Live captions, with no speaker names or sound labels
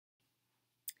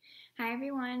Hi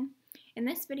everyone. In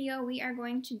this video we are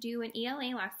going to do an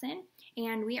ELA lesson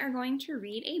and we are going to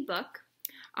read a book.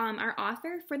 Our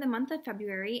author for the month of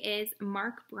February is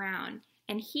Marc Brown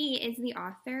and he is the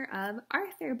author of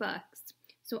Arthur books.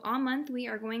 So all month we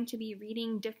are going to be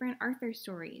reading different Arthur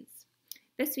stories.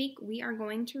 This week we are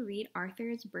going to read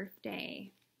Arthur's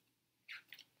Birthday.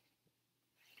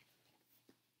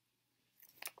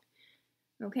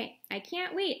 Okay, I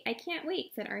can't wait,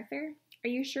 said Arthur. Are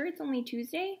you sure it's only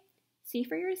Tuesday? See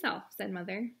for yourself, said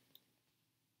Mother.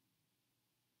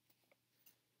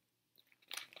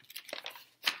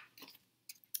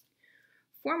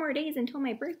 "4 more days until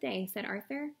my birthday, said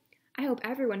Arthur. I hope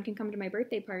everyone can come to my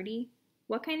birthday party.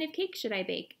 What kind of cake should I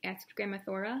bake? Asked Grandma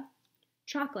Thora.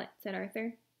 Chocolate, said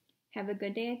Arthur. Have a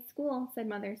good day at school, said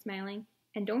Mother, smiling.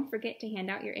 And don't forget to hand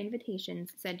out your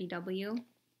invitations, said DW.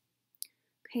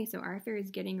 Okay, so Arthur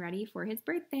is getting ready for his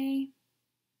birthday.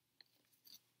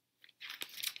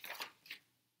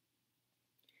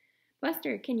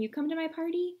 Buster, can you come to my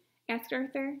party? Asked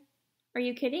Arthur. Are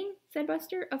you kidding? Said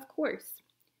Buster. Of course.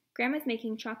 Grandma's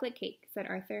making chocolate cake, said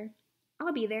Arthur.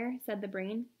 I'll be there, said the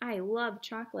brain. I love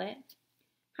chocolate.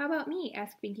 How about me?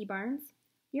 Asked Binky Barnes.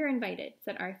 You're invited,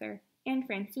 said Arthur. And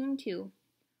Francine, too.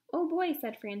 Oh boy,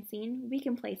 said Francine. We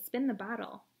can play spin the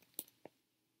bottle.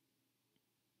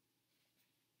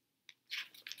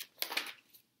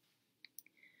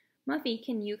 Muffy,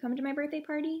 can you come to my birthday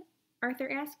party?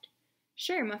 Arthur asked.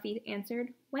 Sure, Muffy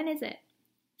answered. When is it?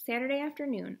 Saturday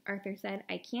afternoon, Arthur said.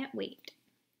 I can't wait.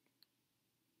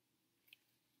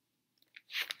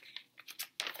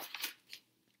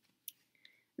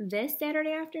 This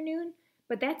Saturday afternoon?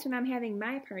 But that's when I'm having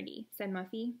my party, said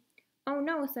Muffy. Oh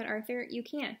no, said Arthur. You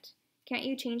can't. Can't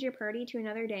you change your party to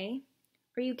another day?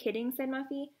 Are you kidding, said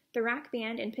Muffy. The rock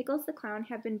band and Pickles the Clown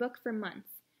have been booked for months.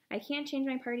 I can't change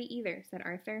my party either, said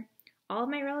Arthur. All of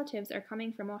my relatives are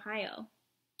coming from Ohio.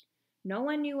 No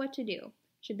one knew what to do.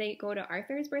 Should they go to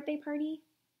Arthur's birthday party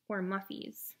or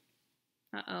Muffy's?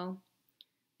 Uh-oh.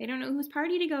 They don't know whose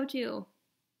party to go to.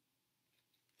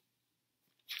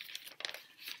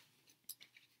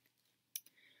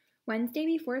 Wednesday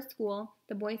before school,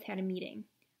 the boys had a meeting.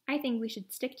 I think we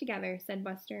should stick together, said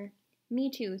Buster. Me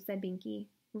too, said Binky.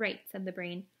 Right, said the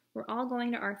brain. We're all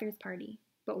going to Arthur's party.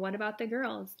 But what about the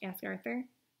girls? Asked Arthur.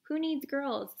 Who needs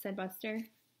girls? Said Buster.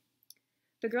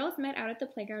 The girls met out at the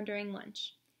playground during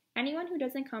lunch. Anyone who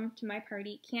doesn't come to my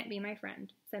party can't be my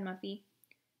friend, said Muffy.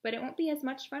 But it won't be as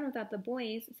much fun without the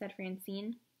boys, said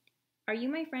Francine. Are you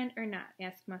my friend or not?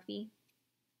 Asked Muffy.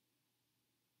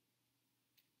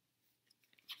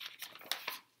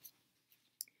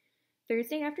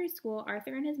 Thursday after school,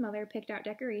 Arthur and his mother picked out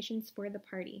decorations for the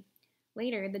party.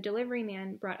 Later, the delivery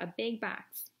man brought a big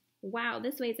box. Wow,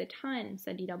 this weighs a ton,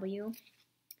 said DW.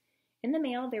 In the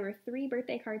mail, there were 3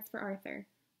 birthday cards for Arthur.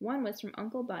 One was from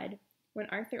Uncle Bud. When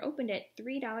Arthur opened it,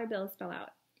 $3 bills fell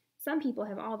out. Some people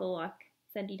have all the luck,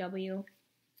 said DW.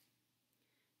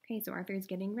 Okay, so Arthur's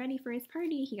getting ready for his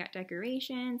party. He got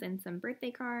decorations and some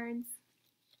birthday cards.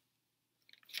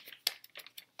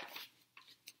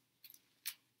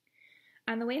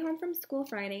 On the way home from school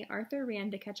Friday, Arthur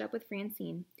ran to catch up with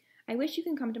Francine. I wish you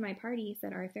can come to my party,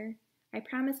 said Arthur. I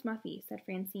promised Muffy, said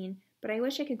Francine, but I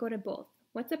wish I could go to both.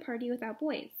 What's a party without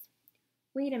boys?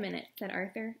 Wait a minute, said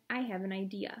Arthur. I have an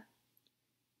idea.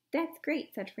 That's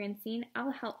great, said Francine.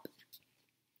 I'll help.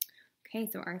 Okay,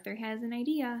 so Arthur has an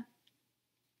idea.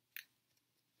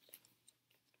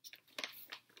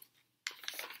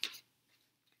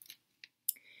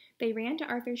 They ran to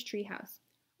Arthur's treehouse.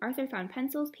 Arthur found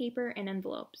pencils, paper, and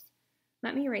envelopes.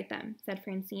 Let me write them, said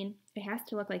Francine. It has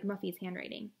to look like Muffy's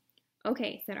handwriting.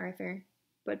 Okay, said Arthur,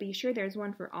 but be sure there's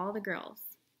one for all the girls.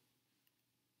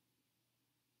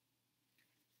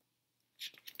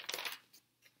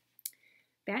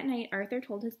 That night, Arthur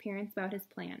told his parents about his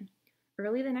plan.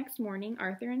 Early the next morning,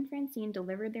 Arthur and Francine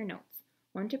delivered their notes,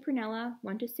 one to Prunella,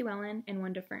 one to Sue Ellen, and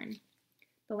one to Fern.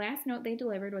 The last note they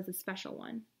delivered was a special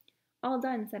one. All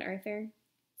done, said Arthur.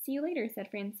 See you later, said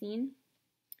Francine.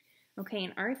 Okay,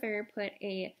 and Arthur put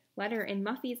a letter in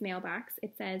Muffy's mailbox.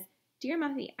 It says, Dear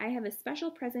Muffy, I have a special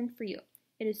present for you.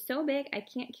 It is so big I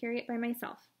can't carry it by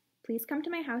myself. Please come to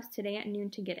my house today at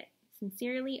noon to get it.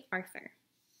 Sincerely, Arthur.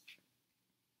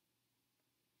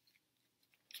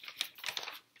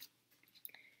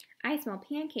 I smell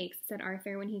pancakes, said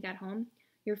Arthur when he got home.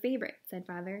 Your favorite, said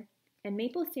Father. And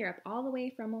maple syrup all the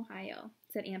way from Ohio,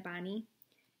 said Aunt Bonnie.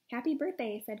 Happy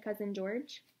birthday, said Cousin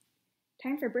George.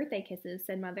 Time for birthday kisses,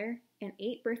 said Mother. And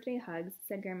 8 birthday hugs,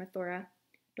 said Grandma Thora.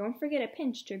 Don't forget a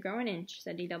pinch to grow an inch,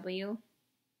 said DW.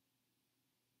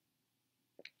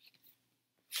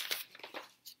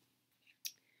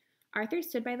 Arthur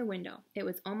stood by the window. It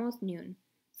was almost noon.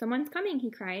 "Someone's coming,"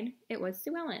 he cried. It was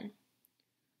Sue Ellen.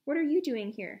 "What are you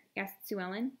doing here?" asked Sue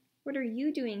Ellen. "What are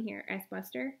you doing here?" asked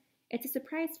Buster. "It's a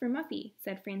surprise for Muffy,"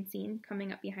 said Francine,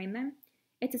 coming up behind them.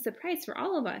 "It's a surprise for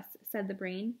all of us," said the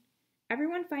brain.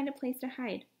 "Everyone find a place to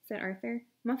hide," said Arthur.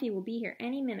 "Muffy will be here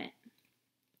any minute."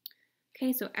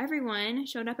 Okay, so everyone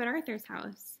showed up at Arthur's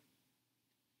house.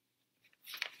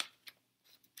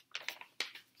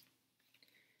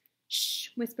 "Shh,"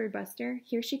 whispered Buster.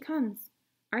 "Here she comes."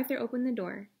 Arthur opened the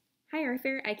door. "Hi,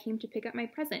 Arthur. I came to pick up my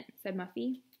present," said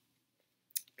Muffy.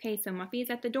 Okay, so Muffy's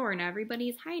at the door and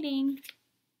everybody's hiding.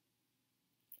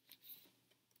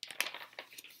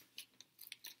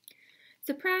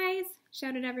 "Surprise!"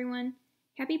 shouted everyone.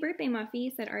 "Happy birthday, Muffy,"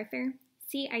 said Arthur.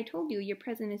 "See, I told you your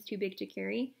present is too big to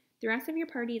carry. The rest of your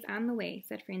party is on the way,"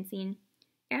 said Francine.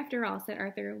 "After all," said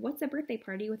Arthur, "what's a birthday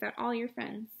party without all your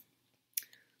friends?"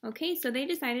 Okay, so they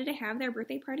decided to have their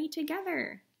birthday party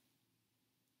together.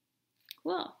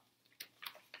 Cool.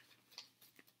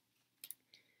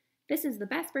 "This is the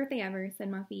best birthday ever," said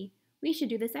Muffy. "We should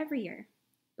do this every year."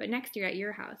 "But next year at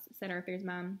your house," said Arthur's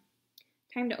mom.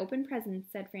 "Time to open presents,"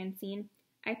 said Francine.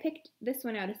 "I picked this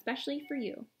one out especially for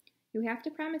you. You have to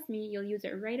promise me you'll use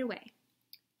it right away."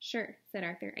 "Sure," said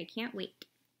Arthur. "I can't wait."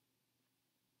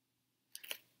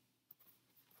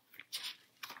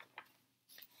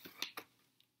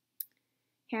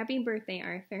 Happy birthday,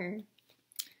 Arthur.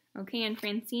 Okay, and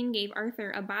Francine gave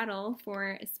Arthur a bottle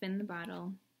for Spin the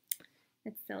Bottle.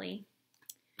 That's silly.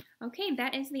 Okay,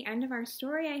 that is the end of our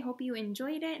story. I hope you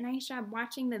enjoyed it. Nice job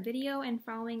watching the video and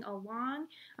following along.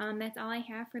 That's all I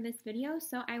have for this video,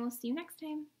 so I will see you next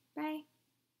time. Bye.